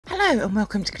Hello and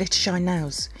welcome to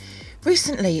glittershinenails.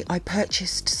 Recently I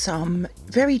purchased some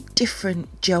very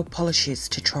different gel polishes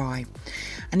to try,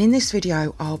 and in this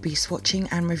video I'll be swatching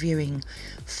and reviewing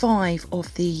 5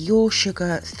 of the Your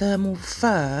Sugar Thermal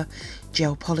Fur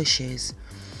gel polishes.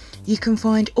 You can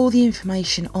find all the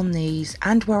information on these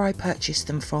and where I purchased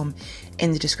them from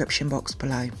in the description box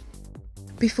below.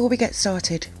 Before we get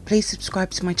started, please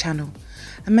subscribe to my channel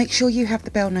and make sure you have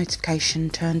the bell notification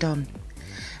turned on.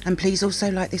 And please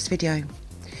also like this video.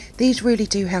 These really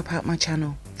do help out my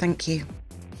channel, thank you.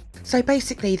 So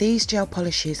basically these gel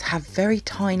polishes have very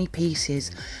tiny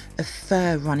pieces of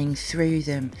fur running through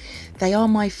them. They are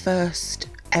my first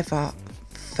ever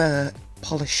fur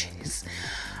polishes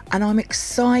and I'm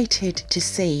excited to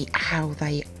see how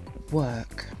they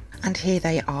work. And here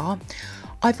they are.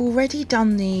 I've already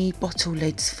done the bottle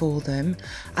lids for them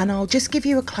and I'll just give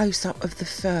you a close-up of the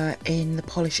fur in the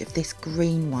polish of this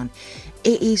green one.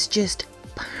 It is just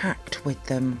packed with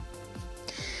them.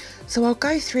 So I'll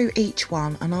go through each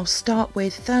one and I'll start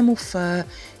with Thermal Fur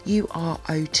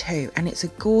UR02 and it's a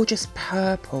gorgeous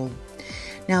purple.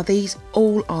 Now these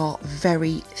all are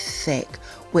very thick,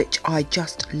 which I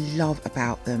just love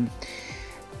about them.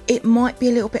 It might be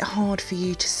a little bit hard for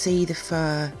you to see the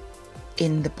fur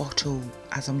in the bottle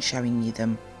as I'm showing you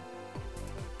them.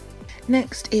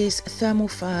 Next is Thermal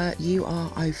Fur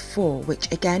UR04,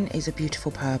 which again is a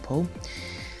beautiful purple.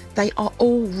 They are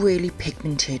all really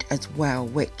pigmented as well,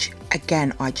 which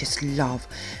again I just love,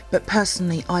 but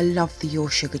personally I love the Your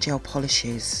Sugar gel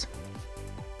polishes.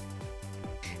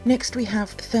 Next we have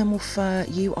Thermal Fur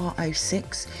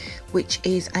UR06, which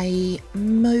is a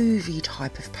mauve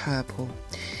type of purple.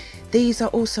 These are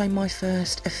also my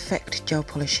first effect gel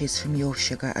polishes from Your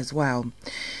Sugar as well.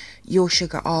 Your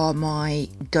Sugar are my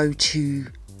go-to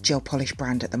gel polish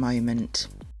brand at the moment.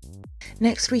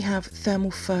 Next we have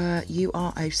Thermal Fur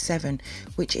UR07,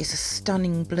 which is a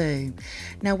stunning blue.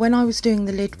 Now when I was doing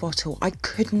the lid bottle I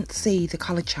couldn't see the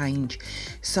colour change,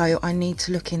 so I need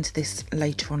to look into this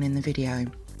later on in the video.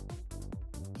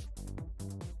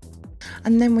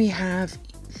 And then we have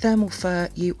Thermal Fur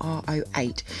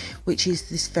UR08, which is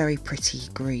this very pretty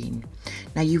green.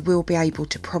 Now you will be able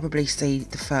to probably see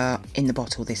the fur in the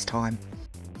bottle this time.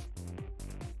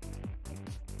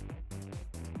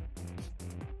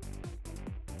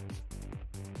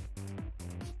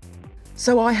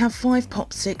 So I have 5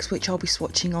 pop sticks which I'll be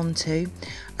swatching onto,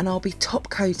 and I'll be top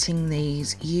coating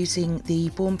these using the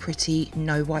Born Pretty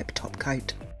No Wipe top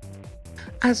coat.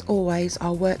 As always,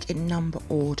 I'll work in number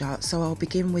order, so I'll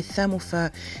begin with Thermal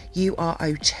Fur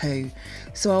UR02.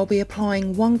 So I'll be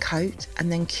applying 1 coat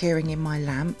and then curing in my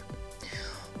lamp.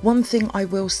 One thing I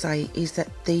will say is that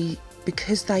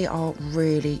because they are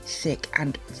really thick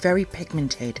and very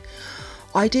pigmented,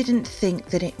 I didn't think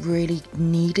that it really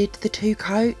needed the 2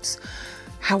 coats.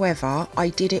 However, I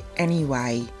did it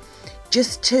anyway,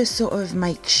 just to sort of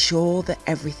make sure that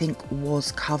everything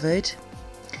was covered.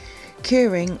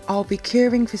 Curing, I'll be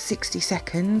curing for 60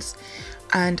 seconds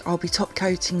and I'll be top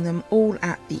coating them all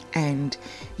at the end.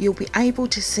 You'll be able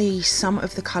to see some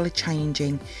of the colour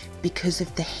changing because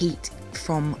of the heat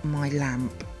from my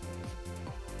lamp.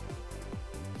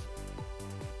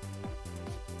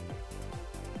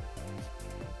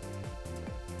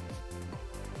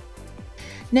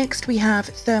 Next we have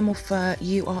Thermal Fur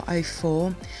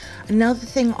UR04. Another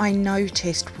thing I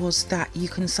noticed was that you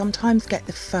can sometimes get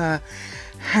the fur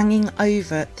hanging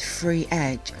over the free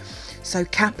edge, so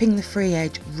capping the free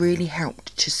edge really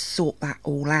helped to sort that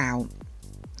all out.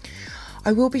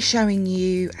 I will be showing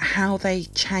you how they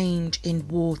change in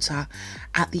water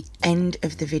at the end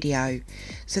of the video.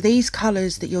 So these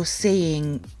colours that you're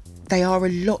seeing, they are a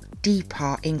lot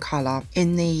deeper in colour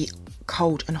in the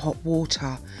cold and hot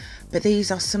water, but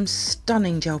these are some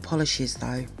stunning gel polishes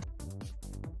though.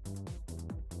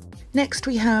 Next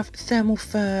we have Thermal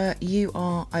Fur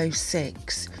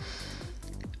UR06.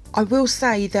 I will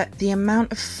say that the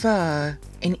amount of fur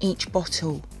in each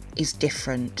bottle is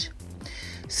different.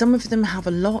 Some of them have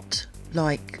a lot,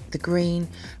 like the green,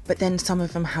 but then some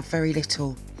of them have very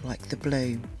little, like the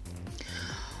blue.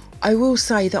 I will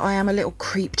say that I am a little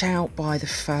creeped out by the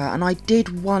fur, and I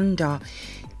did wonder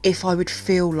if I would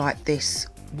feel like this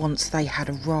once they had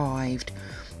arrived,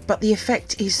 but the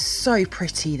effect is so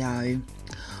pretty though.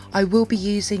 I will be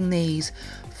using these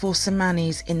for some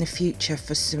manis in the future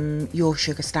for some Your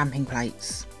Sugar stamping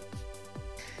plates.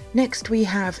 Next we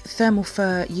have Thermal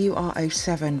Fur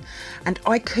UR07, and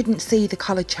I couldn't see the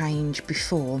colour change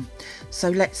before, so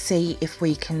let's see if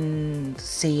we can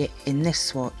see it in this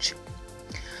swatch.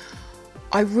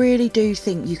 I really do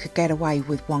think you could get away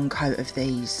with 1 coat of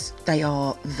these. They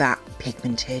are that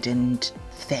pigmented and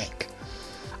thick.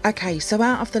 Okay, so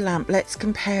out of the lamp, let's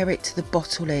compare it to the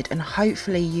bottle lid, and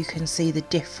hopefully you can see the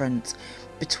difference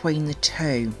between the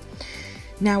two.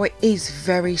 Now it is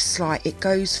very slight. It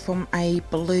goes from a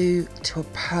blue to a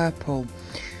purple,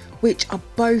 which are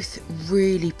both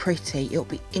really pretty. It'll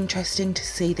be interesting to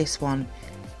see this one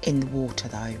in the water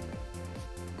though.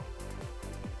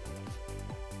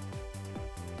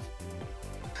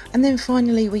 And then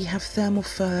finally we have Thermal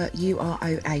Fur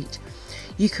UR08.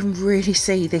 You can really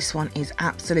see this one is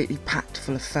absolutely packed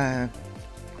full of fur.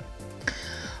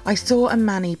 I saw a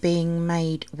mani being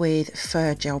made with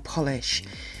fur gel polish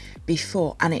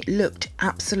before and it looked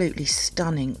absolutely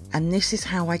stunning, and this is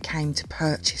how I came to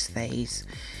purchase these.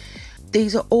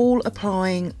 These are all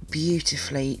applying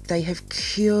beautifully. They have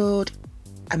cured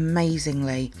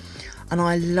amazingly, and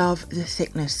I love the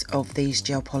thickness of these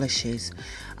gel polishes,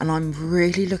 and I'm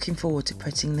really looking forward to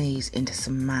putting these into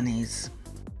some manis.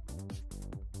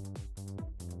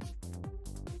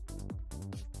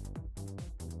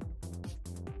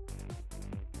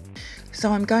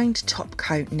 So I'm going to top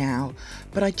coat now,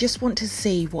 but I just want to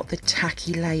see what the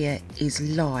tacky layer is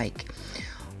like.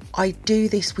 I do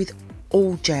this with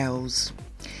all gels.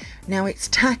 Now it's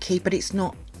tacky, but it's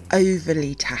not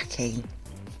overly tacky.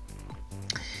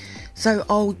 So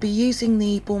I'll be using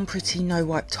the Born Pretty No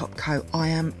Wipe top coat. I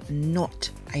am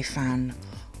not a fan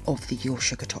of the Your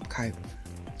Sugar top coat,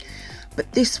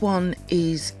 but this one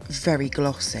is very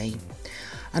glossy,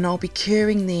 and I'll be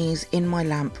curing these in my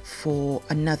lamp for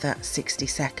another 60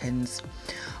 seconds.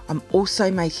 I'm also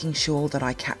making sure that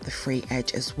I cap the free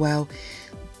edge as well,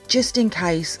 just in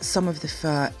case some of the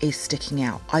fur is sticking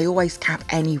out. I always cap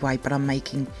anyway, but I'm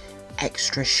making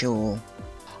extra sure.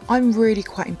 I'm really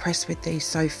quite impressed with these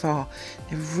so far.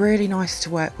 They're really nice to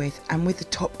work with, and with the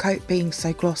top coat being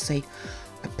so glossy,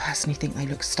 I personally think they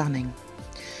look stunning.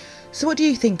 So what do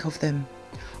you think of them?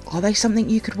 Are they something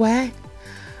you could wear?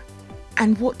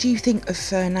 And what do you think of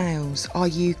fur nails? Are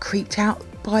you creeped out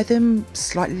by them,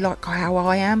 slightly like how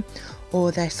I am,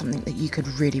 or they're something that you could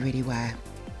really wear?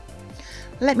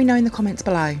 Let me know in the comments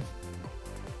below.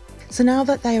 So now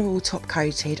that they are all top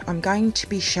coated, I'm going to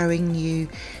be showing you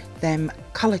them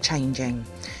colour changing.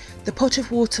 The pot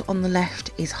of water on the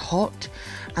left is hot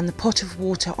and the pot of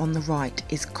water on the right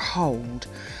is cold.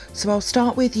 So I'll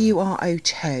start with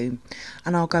UR02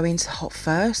 and I'll go into hot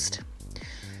first,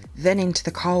 then into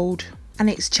the cold, and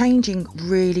it's changing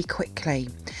really quickly,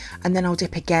 and then I'll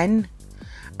dip again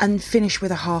and finish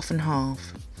with a half and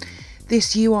half.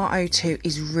 This UR02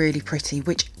 is really pretty,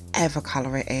 whichever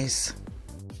colour it is.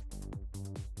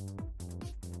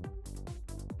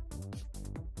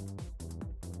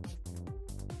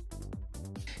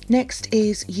 Next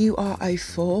is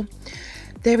UR04.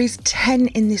 There is 10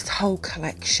 in this whole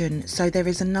collection, so there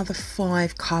is another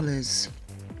 5 colours.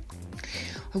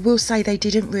 I will say they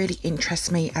didn't really interest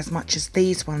me as much as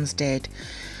these ones did,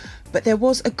 but there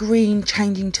was a green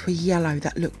changing to a yellow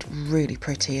that looked really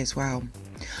pretty as well.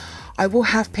 I will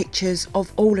have pictures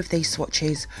of all of these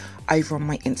swatches over on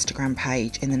my Instagram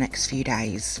page in the next few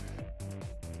days.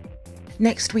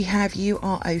 Next we have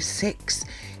UR06.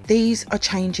 These are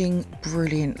changing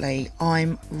brilliantly.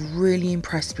 I'm really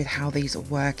impressed with how these are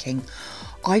working.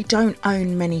 I don't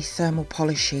own many thermal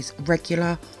polishes,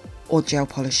 regular or gel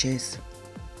polishes.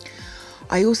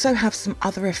 I also have some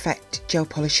other effect gel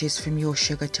polishes from Your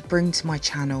Sugar to bring to my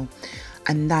channel,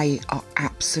 and they are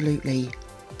absolutely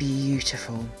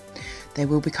beautiful. They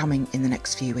will be coming in the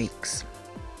next few weeks.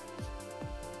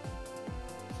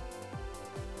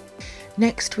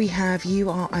 Next we have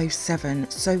UR07.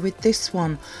 So with this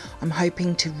one I'm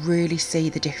hoping to really see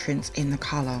the difference in the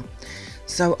colour.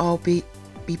 So I'll be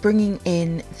bringing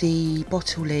in the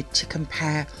bottle lid to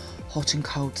compare hot and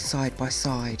cold side by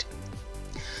side.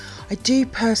 I do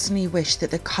personally wish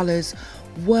that the colours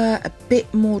were a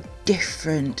bit more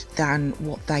different than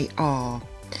what they are,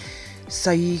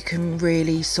 so you can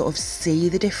really sort of see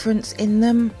the difference in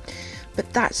them,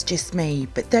 but that's just me.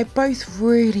 But they're both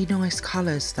really nice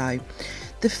colours though.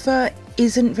 The fur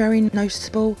isn't very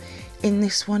noticeable in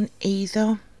this one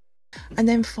either. And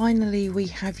then finally we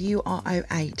have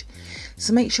UR08.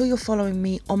 So make sure you're following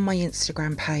me on my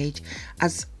Instagram page,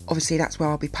 as obviously that's where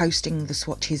I'll be posting the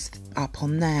swatches up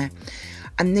on there.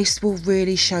 And this will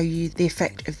really show you the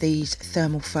effect of these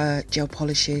thermal fur gel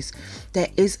polishes. There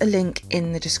is a link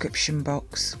in the description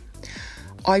box.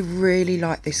 I really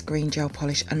like this green gel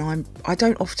polish, and I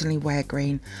don't often wear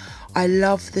green. I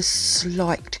love the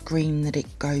slight green that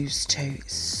it goes to.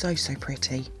 It's so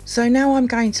pretty. So now I'm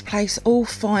going to place all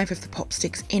 5 of the pop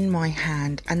sticks in my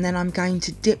hand, and then I'm going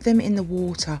to dip them in the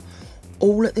water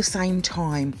all at the same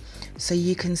time so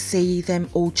you can see them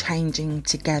all changing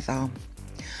together.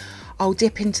 I'll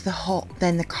dip into the hot,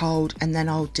 then the cold, and then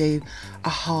I'll do a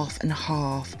half and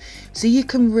half. So you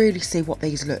can really see what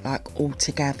these look like all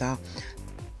together.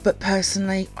 But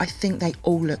personally, I think they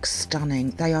all look stunning.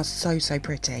 They are so, so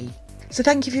pretty. So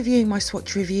thank you for viewing my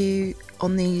swatch review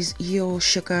on these Your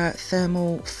Sugar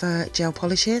Thermal Fur Gel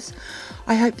Polishes.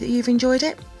 I hope that you've enjoyed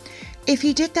it. If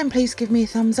you did, then please give me a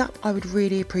thumbs up. I would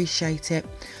really appreciate it.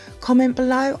 Comment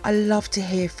below. I love to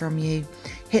hear from you.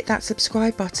 Hit that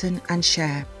subscribe button and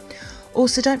share.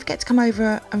 Also, don't forget to come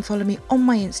over and follow me on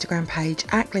my Instagram page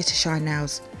at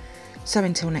glittershinenails. So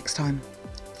until next time,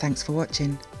 thanks for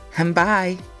watching and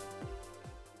bye.